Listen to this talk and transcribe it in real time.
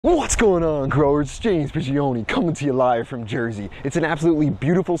What's going on, growers? James Prigioni coming to you live from Jersey. It's an absolutely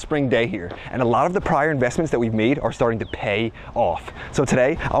beautiful spring day here, and a lot of the prior investments that we've made are starting to pay off. So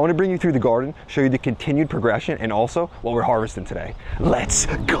today, I want to bring you through the garden, show you the continued progression, and also what we're harvesting today. Let's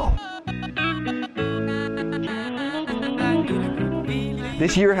go!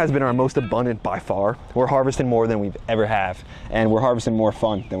 This year has been our most abundant by far. We're harvesting more than we've ever have, and we're harvesting more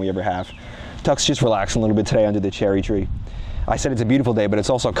fun than we ever have. Tuck's just relaxing a little bit today under the cherry tree. I said it's a beautiful day, but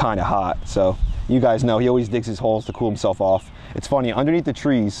it's also kind of hot, so you guys know he always digs his holes to cool himself off. It's funny, underneath the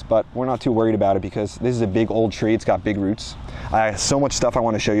trees, but we're not too worried about it because this is a big old tree. It's got big roots. I have so much stuff I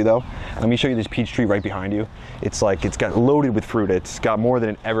want to show you though. Let me show you this peach tree right behind you. It's got loaded with fruit. It's got more than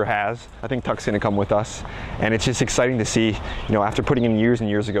it ever has. I think Tuck's gonna come with us, and it's just exciting to see, you know, after putting in years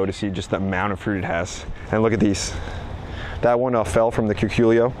and years ago, to see just the amount of fruit it has. And look at these. That one fell from the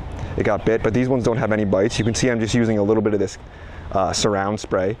curculio. It got bit, but these ones don't have any bites. You can see I'm just using a little bit of this surround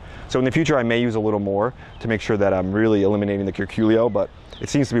spray. So in the future I may use a little more to make sure that I'm really eliminating the curculio, but it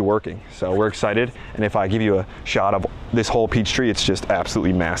seems to be working. So we're excited, and if I give you a shot of this whole peach tree, it's just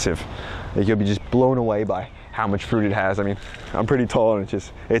absolutely massive. You'll be just blown away by how much fruit it has. I mean, I'm pretty tall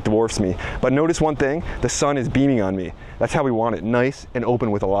and it dwarfs me. But notice one thing, the sun is beaming on me. That's how we want it, nice and open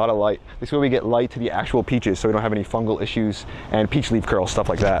with a lot of light. This way we get light to the actual peaches so we don't have any fungal issues and peach leaf curl, stuff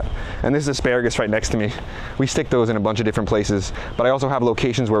like that. And this is asparagus right next to me. We stick those in a bunch of different places, but I also have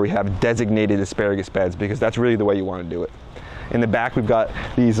locations where we have designated asparagus beds because that's really the way you want to do it. In the back we've got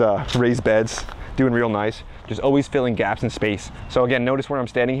these raised beds, doing real nice, just always filling gaps in space. So again, notice where I'm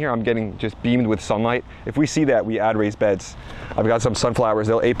standing here, I'm getting just beamed with sunlight. If we see that, we add raised beds. I've got some sunflowers,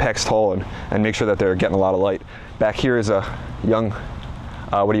 they'll apex tall and make sure that they're getting a lot of light. Back here is a young,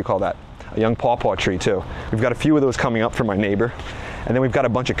 what do you call that? A young pawpaw tree too. We've got a few of those coming up from my neighbor. And then we've got a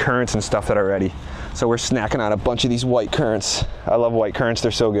bunch of currants and stuff that are ready. So we're snacking on a bunch of these white currants. I love white currants,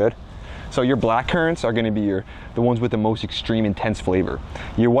 they're so good. So your black currants are gonna be the ones with the most extreme intense flavor.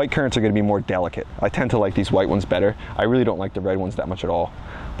 Your white currants are gonna be more delicate. I tend to like these white ones better. I really don't like the red ones that much at all.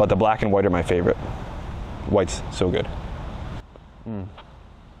 But the black and white are my favorite. White's so good.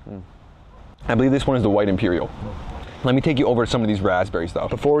 I believe this one is the white imperial. Let me take you over to some of these raspberries though.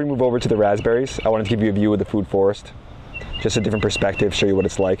 Before we move over to the raspberries, I wanted to give you a view of the food forest. Just a different perspective, show you what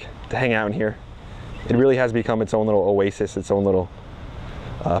it's like to hang out in here. It really has become its own little oasis, its own little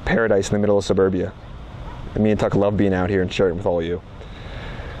paradise in the middle of suburbia. And me and Tuck love being out here and sharing it with all of you.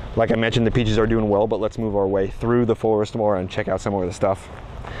 Like I mentioned, the peaches are doing well, but let's move our way through the forest more and check out some more of the stuff.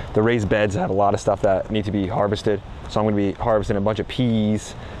 The raised beds have a lot of stuff that need to be harvested. So I'm gonna be harvesting a bunch of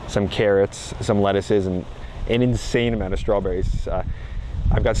peas, some carrots, some lettuces, and an insane amount of strawberries.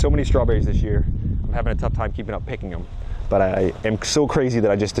 I've got so many strawberries this year, I'm having a tough time keeping up picking them. But I am so crazy that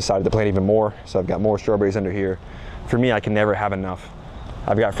I just decided to plant even more. So I've got more strawberries under here. For me, I can never have enough.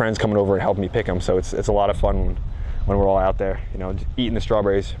 I've got friends coming over and helping me pick them, so it's a lot of fun when we're all out there, you know, just eating the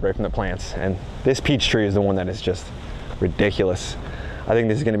strawberries right from the plants. And this peach tree is the one that is just ridiculous. I think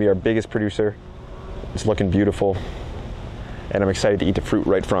this is gonna be our biggest producer. It's looking beautiful, and I'm excited to eat the fruit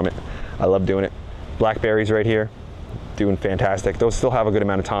right from it. I love doing it. Blackberries right here, doing fantastic. Those still have a good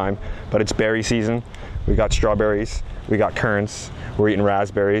amount of time, but it's berry season. We got strawberries, we got currants, we're eating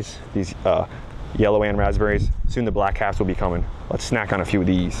raspberries, these yellow and raspberries. Soon the black caps will be coming. Let's snack on a few of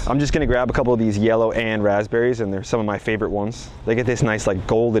these. I'm just gonna grab a couple of these yellow and raspberries, and they're some of my favorite ones. They get this nice like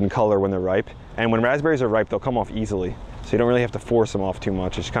golden color when they're ripe. And when raspberries are ripe, they'll come off easily. So you don't really have to force them off too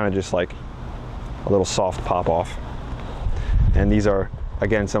much. It's kind of just like a little soft pop off. And these are,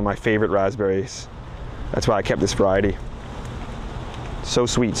 again, some of my favorite raspberries. That's why I kept this variety. So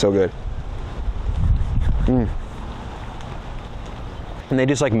sweet, so good. And they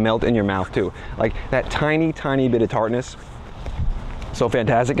just like melt in your mouth too. Like that tiny, tiny bit of tartness. So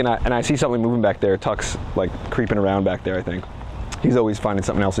fantastic. And I see something moving back there. Tuck's like creeping around back there, I think. He's always finding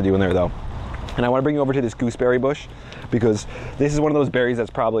something else to do in there though. And I want to bring you over to this gooseberry bush because this is one of those berries that's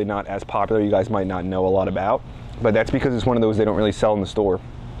probably not as popular. You guys might not know a lot about, but that's because it's one of those they don't really sell in the store.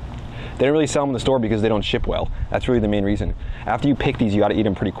 They don't really sell them in the store because they don't ship well. That's really the main reason. After you pick these, you got to eat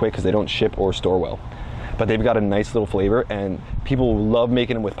them pretty quick because they don't ship or store well. But they've got a nice little flavor, and people love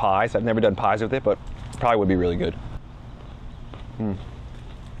making them with pies. I've never done pies with it, but probably would be really good.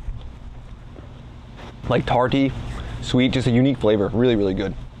 Like tarty, sweet, just a unique flavor. Really, really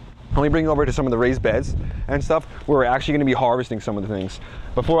good. Let me bring you over to some of the raised beds and stuff where we're actually going to be harvesting some of the things.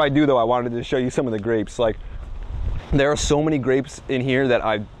 Before I do though, I wanted to show you some of the grapes. Like, there are so many grapes in here that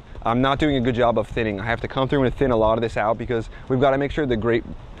I'm not doing a good job of thinning. I have to come through and thin a lot of this out because we've got to make sure the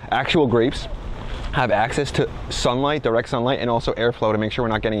actual grapes have access to sunlight, direct sunlight, and also airflow to make sure we're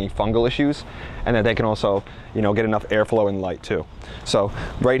not getting any fungal issues, and that they can also, you know, get enough airflow and light too. So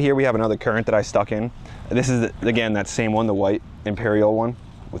right here we have another currant that I stuck in. This is, again, that same one, the white Imperial one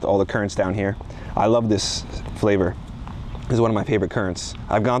with all the currants down here. I love this flavor. This is one of my favorite currants.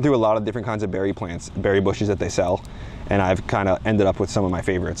 I've gone through a lot of different kinds of berry plants, berry bushes that they sell, and I've kind of ended up with some of my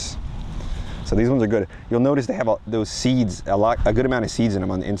favorites. So these ones are good. You'll notice they have those seeds, a good amount of seeds in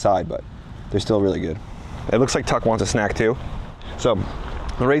them on the inside, but they're still really good. It looks like Tuck wants a snack too. So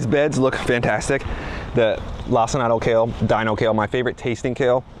the raised beds look fantastic. The lacinato kale, dino kale, my favorite tasting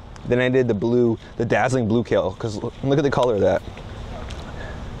kale. Then I did the dazzling blue kale, because look at the color of that.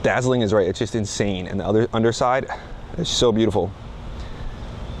 Dazzling is right, it's just insane. And the other underside, it's so beautiful.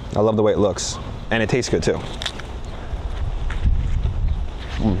 I love the way it looks. And it tastes good too.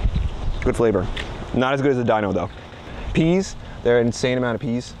 Good flavor. Not as good as the dino though. Peas, there are an insane amount of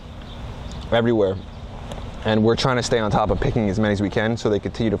peas everywhere, and we're trying to stay on top of picking as many as we can so they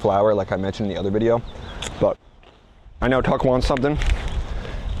continue to flower, like I mentioned in the other video. But I know Tuck wants something.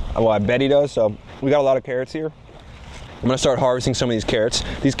 Well, I bet he does. So we got a lot of carrots here. I'm gonna start harvesting some of these carrots.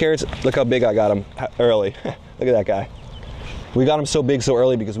 These carrots, look how big I got them early. Look at that guy. We got them so big so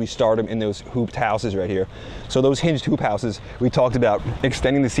early because we started them in those hooped houses right here. So those hinged hoop houses, we talked about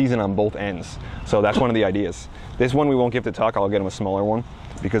extending the season on both ends. So that's one of the ideas. This one we won't give to Tuck, I'll get him a smaller one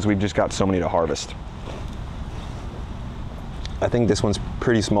because we've just got so many to harvest. I think this one's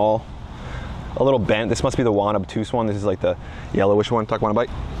pretty small. A little bent. This must be the Juan obtuse one. This is like the yellowish one. Tuck, want a bite?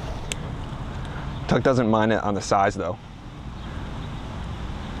 Tuck doesn't mind it on the size though.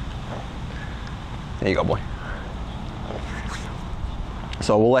 There you go, boy.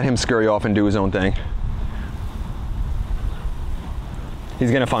 So we'll let him scurry off and do his own thing.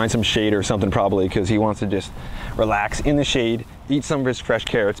 He's gonna find some shade or something probably because he wants to just relax in the shade, eat some of his fresh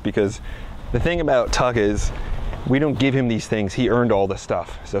carrots, because the thing about Tuck is we don't give him these things. He earned all this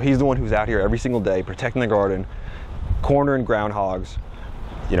stuff. So he's the one who's out here every single day protecting the garden, cornering groundhogs,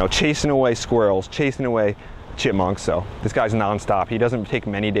 you know, chasing away squirrels, chasing away chipmunks. So this guy's nonstop. He doesn't take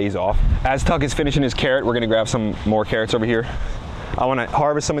many days off. As Tuck is finishing his carrot, we're gonna grab some more carrots over here. I wanna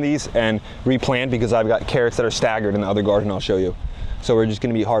harvest some of these and replant because I've got carrots that are staggered in the other garden I'll show you. So we're just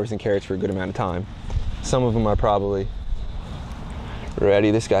gonna be harvesting carrots for a good amount of time. Some of them are probably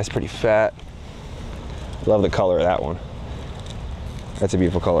ready. This guy's pretty fat. Love the color of that one. That's a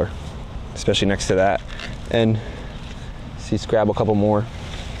beautiful color, especially next to that. And see, let's grab a couple more.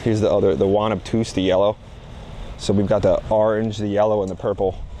 Here's the other, the Juan obtuse, the yellow. So we've got the orange, the yellow, and the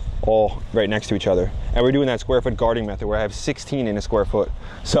purple all right next to each other. And we're doing that square foot gardening method where I have 16 in a square foot.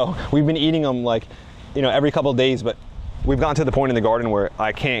 So we've been eating them like, you know, every couple of days, but we've gotten to the point in the garden where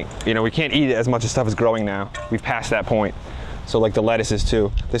I can't, you know, we can't eat as much as stuff is growing now. We've passed that point. So like the lettuces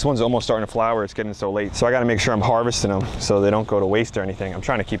too. This one's almost starting to flower. It's getting so late. So I got to make sure I'm harvesting them so they don't go to waste or anything. I'm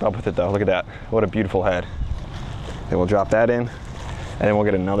trying to keep up with it though. Look at that. What a beautiful head. Then we'll drop that in, and then we'll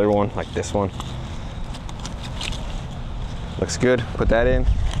get another one like this one. Looks good. Put that in.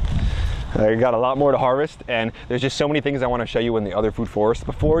 You got a lot more to harvest, and there's just so many things I want to show you in the other food forest.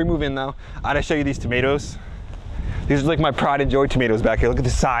 Before we move in though, I gotta show you these tomatoes. These are like my pride and joy tomatoes back here. Look at the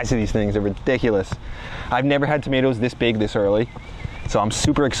size of these things, they're ridiculous. I've never had tomatoes this big this early, so I'm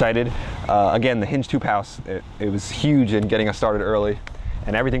super excited. Again, the hinged hoop house, it was huge in getting us started early,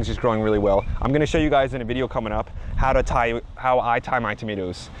 and everything's just growing really well. I'm gonna show you guys in a video coming up how I tie my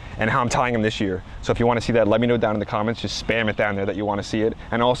tomatoes and how I'm tying them this year. So if you wanna see that, let me know down in the comments. Just spam it down there that you wanna see it.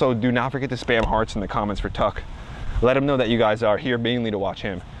 And also do not forget to spam hearts in the comments for Tuck. Let him know that you guys are here mainly to watch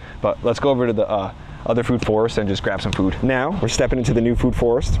him. But let's go over to the other food forest and just grab some food. Now we're stepping into the new food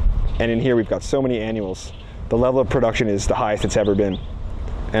forest, and in here we've got so many annuals. The level of production is the highest it's ever been,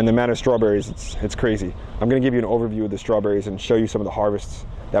 and the amount of strawberries, it's crazy. I'm gonna give you an overview of the strawberries and show you some of the harvests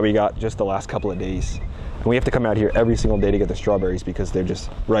that we got just the last couple of days. And we have to come out here every single day to get the strawberries because they're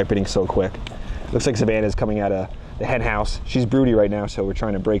just ripening so quick. Looks like Savannah's coming out of the hen house. She's broody right now, so we're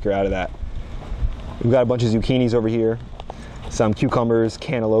trying to break her out of that. We've got a bunch of zucchinis over here, some cucumbers,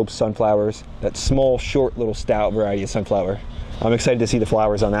 cantaloupes, sunflowers, that small, short, little stout variety of sunflower. I'm excited to see the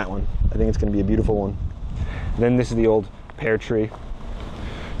flowers on that one. I think it's gonna be a beautiful one. And then this is the old pear tree.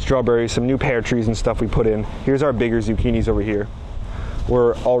 Strawberries, some new pear trees and stuff we put in. Here's our bigger zucchinis over here.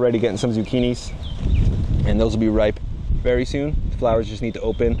 We're already getting some zucchinis, and those will be ripe very soon. The flowers just need to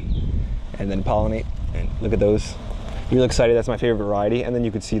open and then pollinate. And look at those. Really excited, that's my favorite variety. And then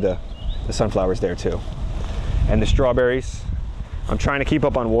you can see the sunflowers there too. And the strawberries, I'm trying to keep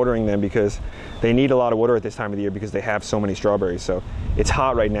up on watering them because they need a lot of water at this time of the year because they have so many strawberries. So it's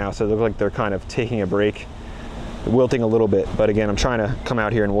hot right now, so they look like they're kind of taking a break, wilting a little bit. But again, I'm trying to come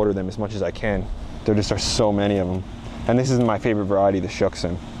out here and water them as much as I can. There just are so many of them. And this is my favorite variety, the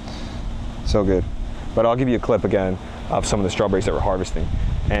Schuchsen. So good. But I'll give you a clip again of some of the strawberries that we're harvesting.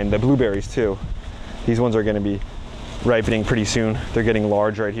 And the blueberries too. These ones are gonna be ripening pretty soon. They're getting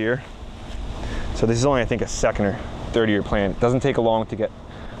large right here. So this is only, I think, a second or third year plant. It doesn't take long to get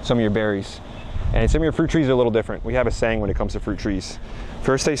some of your berries. And some of your fruit trees are a little different. We have a saying when it comes to fruit trees.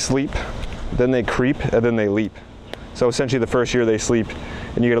 First they sleep, then they creep, and then they leap. So essentially the first year they sleep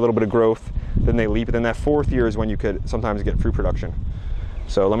and you get a little bit of growth, then they leap, and then that fourth year is when you could sometimes get fruit production.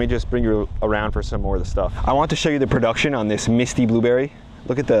 So let me just bring you around for some more of the stuff. I want to show you the production on this Misty blueberry.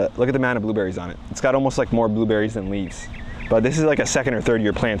 Look at the amount of blueberries on it. It's got almost like more blueberries than leaves. But this is like a second or third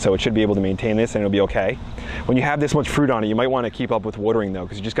year plant, so it should be able to maintain this and it'll be okay. When you have this much fruit on it, you might want to keep up with watering though,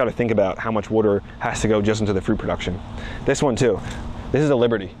 because you just got to think about how much water has to go just into the fruit production. This one too. This is a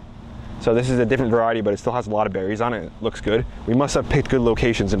Liberty. So this is a different variety, but it still has a lot of berries on it. It looks good. We must have picked good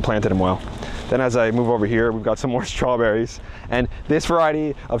locations and planted them well. Then as I move over here, we've got some more strawberries. And this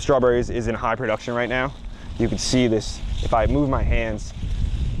variety of strawberries is in high production right now. You can see this, if I move my hands,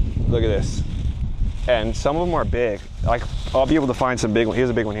 look at this. And some of them are big. Like, I'll be able to find some big ones.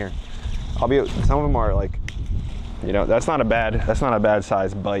 Here's a big one here. Some of them are like, you know, that's not a bad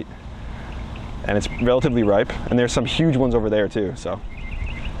size bite. And it's relatively ripe. And there's some huge ones over there too, so.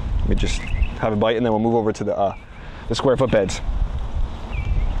 Let me just have a bite and then we'll move over to the square foot beds.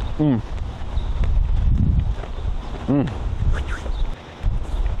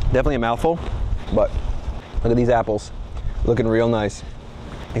 Definitely a mouthful, but look at these apples. Looking real nice.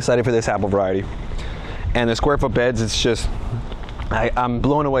 Excited for this apple variety. And the square foot beds, it's just, I'm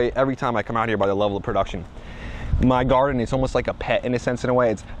blown away every time I come out here by the level of production. My garden is almost like a pet in a sense, in a way.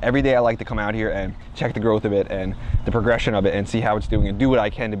 It's every day I like to come out here and check the growth of it and the progression of it and see how it's doing and do what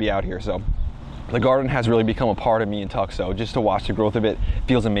I can to be out here. So the garden has really become a part of me and Tuck, so just to watch the growth of it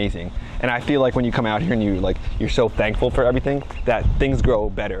feels amazing. And I feel like when you come out here and you're so thankful for everything that things grow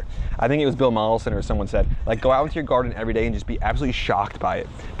better. I think it was Bill Mollison or someone said, like, go out into your garden every day and just be absolutely shocked by it.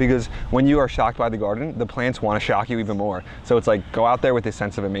 Because when you are shocked by the garden, the plants want to shock you even more. So it's like, go out there with this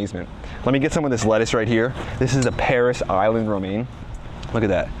sense of amazement. Let me get some of this lettuce right here. This is a Paris Island romaine. Look at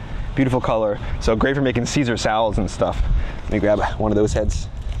that, beautiful color. So great for making Caesar salads and stuff. Let me grab one of those heads.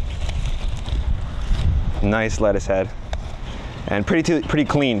 Nice lettuce head, and pretty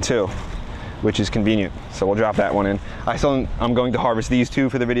clean too, which is convenient. So we'll drop that one in. I'm going to harvest these two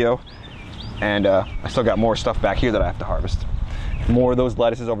for the video, and I still got more stuff back here that I have to harvest. More of those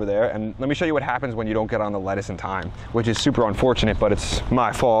lettuces over there, and let me show you what happens when you don't get on the lettuce in time, which is super unfortunate, but it's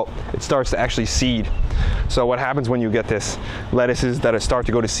my fault. It starts to actually seed. So what happens when you get this lettuces that start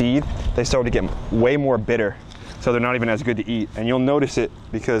to go to seed, they start to get way more bitter, so they're not even as good to eat. And you'll notice it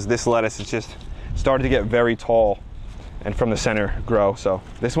because this lettuce is just started to get very tall and from the center grow. So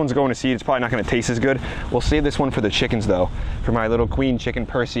this one's going to seed. It's probably not going to taste as good. We'll save this one for the chickens though, for my little queen chicken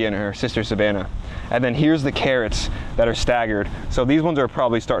Percy and her sister Savannah. And then here's the carrots that are staggered. So these ones are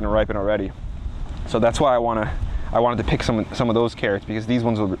probably starting to ripen already. So that's why I wanted to pick some of those carrots, because these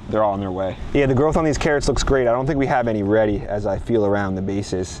ones, they're all on their way. Yeah, the growth on these carrots looks great. I don't think we have any ready as I feel around the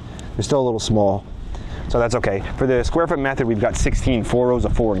bases. They're still a little small, so that's okay. For the square foot method, we've got 4 rows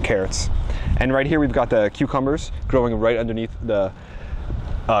of 4 in carrots. And right here we've got the cucumbers growing right underneath the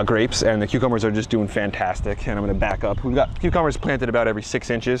grapes, and the cucumbers are just doing fantastic. And I'm going to back up. We've got cucumbers planted about every 6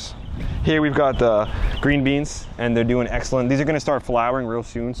 inches. Here we've got the green beans, and they're doing excellent. These are going to start flowering real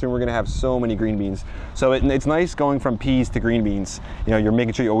soon. Soon we're going to have so many green beans. So it's nice going from peas to green beans. You know, you're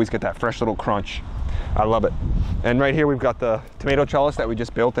making sure you always get that fresh little crunch. I love it. And right here we've got the tomato trellis that we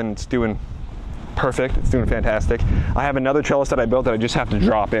just built, and it's doing perfect. It's doing fantastic. I have another trellis that I built that I just have to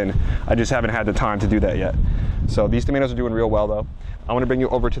drop in. I just haven't had the time to do that yet. So these tomatoes are doing real well though. I want to bring you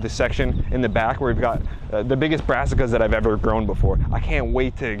over to the section in the back where we've got the biggest brassicas that I've ever grown before. I can't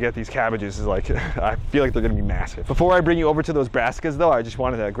wait to get these cabbages. It's like, I feel like they're going to be massive. Before I bring you over to those brassicas though, I just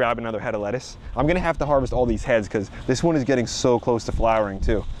wanted to grab another head of lettuce. I'm going to have to harvest all these heads because this one is getting so close to flowering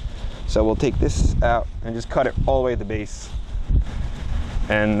too. So we'll take this out and just cut it all the way at the base.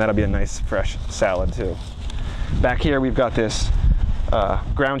 And that'll be a nice fresh salad too. Back here we've got this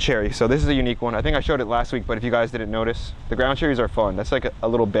ground cherry. So this is a unique one. I think I showed it last week, but if you guys didn't notice, the ground cherries are fun. That's like a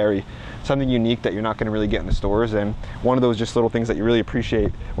little berry, something unique that you're not going to really get in the stores, and one of those just little things that you really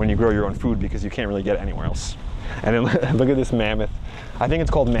appreciate when you grow your own food because you can't really get it anywhere else. And then look at this mammoth. I think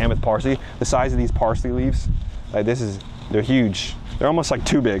it's called mammoth parsley. The size of these parsley leaves, they're huge. They're almost like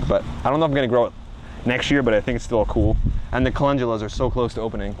too big, but I don't know if I'm going to grow it next year, but I think it's still cool. And the calendulas are so close to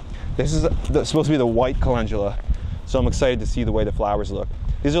opening. This is supposed to be the white calendula, so I'm excited to see the way the flowers look.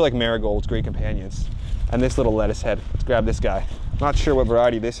 These are like marigolds, great companions. And this little lettuce head, let's grab this guy. Not sure what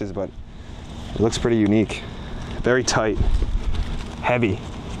variety this is, but It looks pretty unique. Very tight, heavy.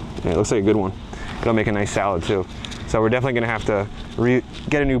 Yeah, it looks like a good one. It'll make a nice salad too. So we're definitely gonna have to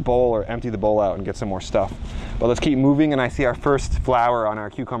get a new bowl or empty the bowl out and get some more stuff. But let's keep moving, and I see our first flower on our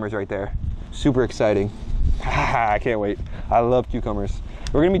cucumbers right there. Super exciting. I can't wait. I love cucumbers.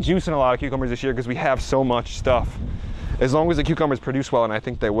 We're gonna be juicing a lot of cucumbers this year because we have so much stuff. As long as the cucumbers produce well, and I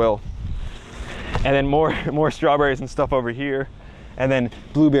think they will. And then more strawberries and stuff over here. And then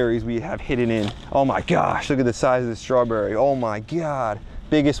blueberries we have hidden in. Oh my gosh, look at the size of this strawberry. Oh my God,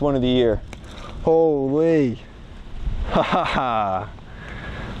 biggest one of the year. Holy, ha ha ha,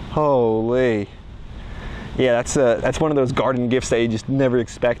 holy. Yeah, that's one of those garden gifts that you just never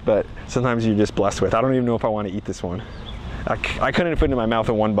expect, but sometimes you're just blessed with. I don't even know if I want to eat this one. I couldn't fit it in my mouth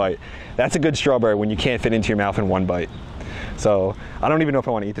in one bite. That's a good strawberry when you can't fit into your mouth in one bite. So I don't even know if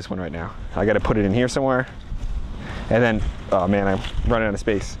I want to eat this one right now. I got to put it in here somewhere. And then, oh man, I'm running out of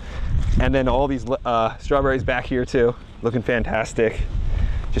space. And then all these strawberries back here too, looking fantastic.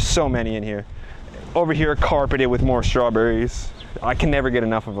 Just so many in here. Over here, carpeted with more strawberries. I can never get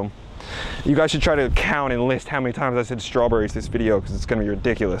enough of them. You guys should try to count and list how many times I said strawberries this video, because it's gonna be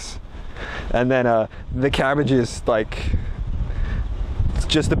ridiculous. And then the cabbages, like, it's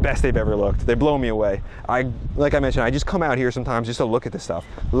just the best they've ever looked. They blow me away. Like I mentioned, I just come out here sometimes just to look at this stuff.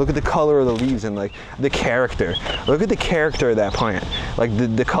 Look at the color of the leaves and like the character. Look at the character of that plant. Like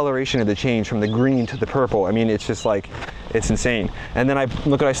the coloration of the change from the green to the purple. I mean, it's just like, it's insane. And then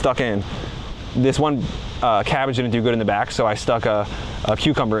look what I stuck in. This one cabbage didn't do good in the back, so I stuck a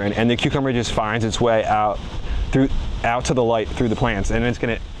cucumber in, and the cucumber just finds its way out to the light through the plants, and it's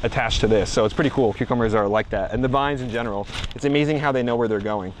going to attach to this. So it's pretty cool. Cucumbers are like that, and the vines in general, it's amazing how they know where they're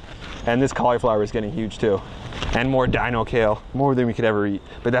going. And this cauliflower is getting huge too, and more dino kale, more than we could ever eat,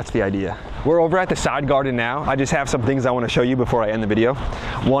 but that's the idea. We're over at the side garden now. I just have some things I want to show you before I end the video.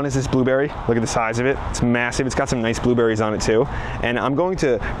 One is this blueberry. Look at the size of it. It's massive. It's got some nice blueberries on it too, and I'm going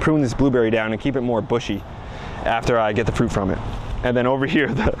to prune this blueberry down and keep it more bushy after I get the fruit from it. And then over here,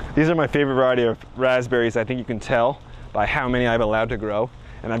 these are my favorite variety of raspberries. I think you can tell by how many I've allowed to grow,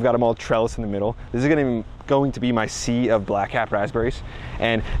 and I've got them all trellised in the middle. This is going to be my sea of black cap raspberries.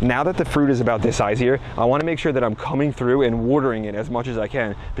 And now that the fruit is about this size here, I want to make sure that I'm coming through and watering it as much as I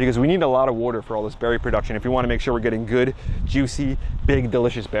can, because we need a lot of water for all this berry production if we want to make sure we're getting good, juicy, big,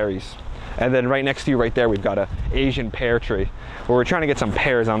 delicious berries. And then right next to you right there, we've got an Asian pear tree, where we're trying to get some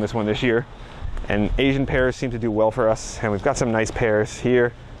pears on this one this year. And Asian pears seem to do well for us, and we've got some nice pears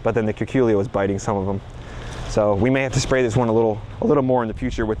here, but then the curculio is biting some of them. So we may have to spray this one a little more in the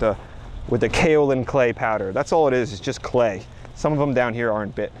future with the kaolin clay powder. That's all it is just clay. Some of them down here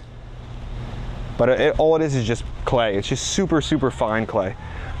aren't bit. But all it is just clay. It's just super, super fine clay.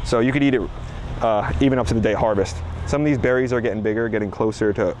 So you could eat it even up to the day of harvest. Some of these berries are getting bigger, getting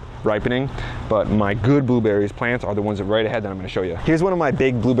closer to ripening, but my good blueberries plants are the ones that right ahead that I'm going to show you. Here's one of my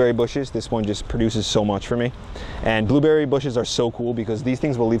big blueberry bushes. This one just produces so much for me. And blueberry bushes are so cool because these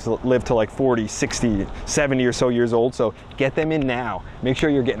things will live to like 40, 60, 70 or so years old. So get them in now. Make sure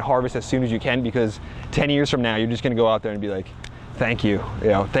you're getting harvest as soon as you can, because 10 years from now, you're just going to go out there and be like, thank you.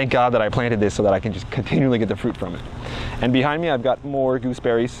 Thank God that I planted this so that I can just continually get the fruit from it. And behind me, I've got more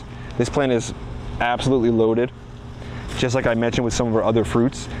gooseberries. This plant is absolutely loaded. Just like I mentioned with some of our other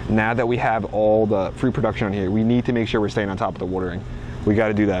fruits, now that we have all the fruit production on here, we need to make sure we're staying on top of the watering. We got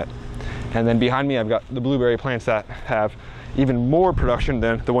to do that. And then behind me, I've got the blueberry plants that have even more production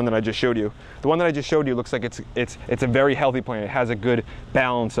than the one that I just showed you. The one that I just showed you looks like it's a very healthy plant. It has a good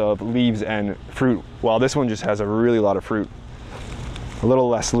balance of leaves and fruit, while this one just has a really lot of fruit. A little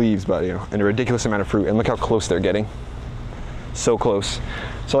less leaves, but and a ridiculous amount of fruit. And look how close they're getting. So close.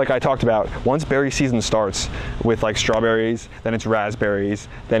 So like I talked about, once berry season starts with like strawberries, then it's raspberries,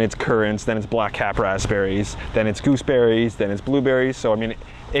 then it's currants, then it's black cap raspberries, then it's gooseberries, then it's blueberries. So I mean,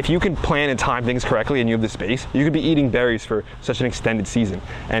 if you can plan and time things correctly and you have the space, you could be eating berries for such an extended season.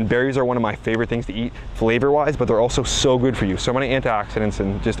 And berries are one of my favorite things to eat flavor-wise, but they're also so good for you. So many antioxidants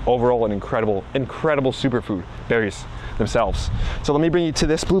and just overall an incredible, incredible superfood, berries themselves. So let me bring you to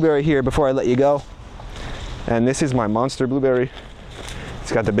this blueberry here before I let you go. And this is my monster blueberry.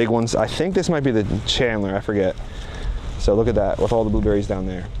 It's got the big ones. I think this might be the Chandler, I forget. So look at that, with all the blueberries down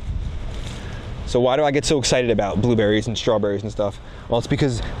there. So why do I get so excited about blueberries and strawberries and stuff? Well, it's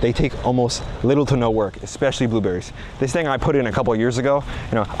because they take almost little to no work, especially blueberries. This thing I put in a couple of years ago,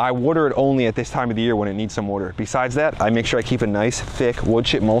 I water it only at this time of the year when it needs some water. Besides that, I make sure I keep a nice, thick wood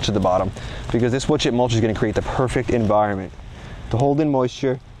chip mulch at the bottom, because this wood chip mulch is gonna create the perfect environment to hold in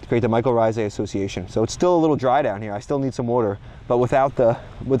moisture, create the mycorrhizae association. So it's still a little dry down here. I still need some water, but without the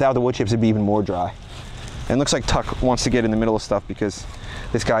wood chips, it'd be even more dry. And it looks like Tuck wants to get in the middle of stuff because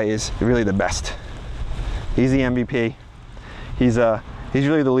This guy is really the best. He's the MVP. He's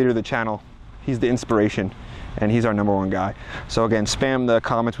really the leader of the channel. He's the inspiration, and he's our #1 guy. So again, spam the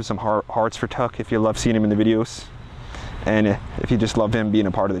comments with some hearts for Tuck if you love seeing him in the videos, and if you just love him being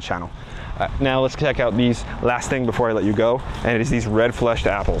a part of the channel. Now let's check out these last thing before I let you go, and it is these red fleshed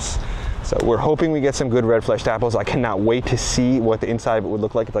apples. So we're hoping we get some good red fleshed apples. I cannot wait to see what the inside of it would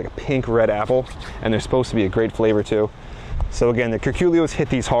look like. It's like a pink red apple, and they're supposed to be a great flavor too. So again, the curculios hit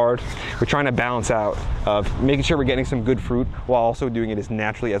these hard. We're trying to balance out of making sure we're getting some good fruit while also doing it as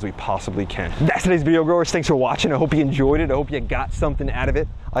naturally as we possibly can. That's today's video, growers. Thanks for watching. I hope you enjoyed it. I hope you got something out of it.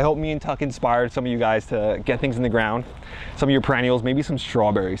 I hope me and Tuck inspired some of you guys to get things in the ground. Some of your perennials, maybe some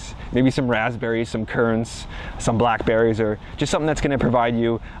strawberries, maybe some raspberries, some currants, some blackberries, or just something that's going to provide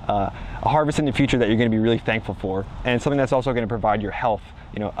you a harvest in the future that you're going to be really thankful for, and something that's also going to provide your health,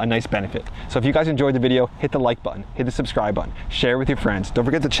 you know, a nice benefit. So if you guys enjoyed the video, hit the like button, hit the subscribe button, share with your friends. Don't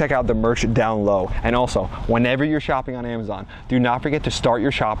forget to check out the merch down low. And also, whenever you're shopping on Amazon, do not forget to start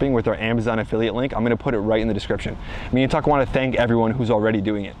your shopping with our Amazon affiliate link. I'm going to put it right in the description. Me and Tuck want to thank everyone who's already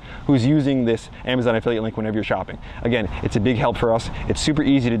doing it, who's using this Amazon affiliate link whenever you're shopping. Again, it's a big help for us. It's super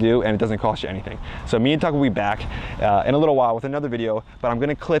easy to do, and it doesn't cost you anything. So me and Tuck will be back in a little while with another video, but I'm going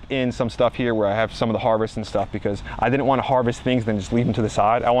to clip in some stuff here where I have some of the harvest and stuff, because I didn't want to harvest things then just leave them to the side.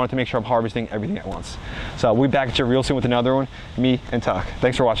 I wanted to make sure I'm harvesting everything at once. So we'll be back at you real soon with another one, me and Tuck.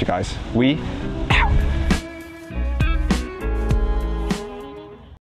 Thanks for watching, guys. We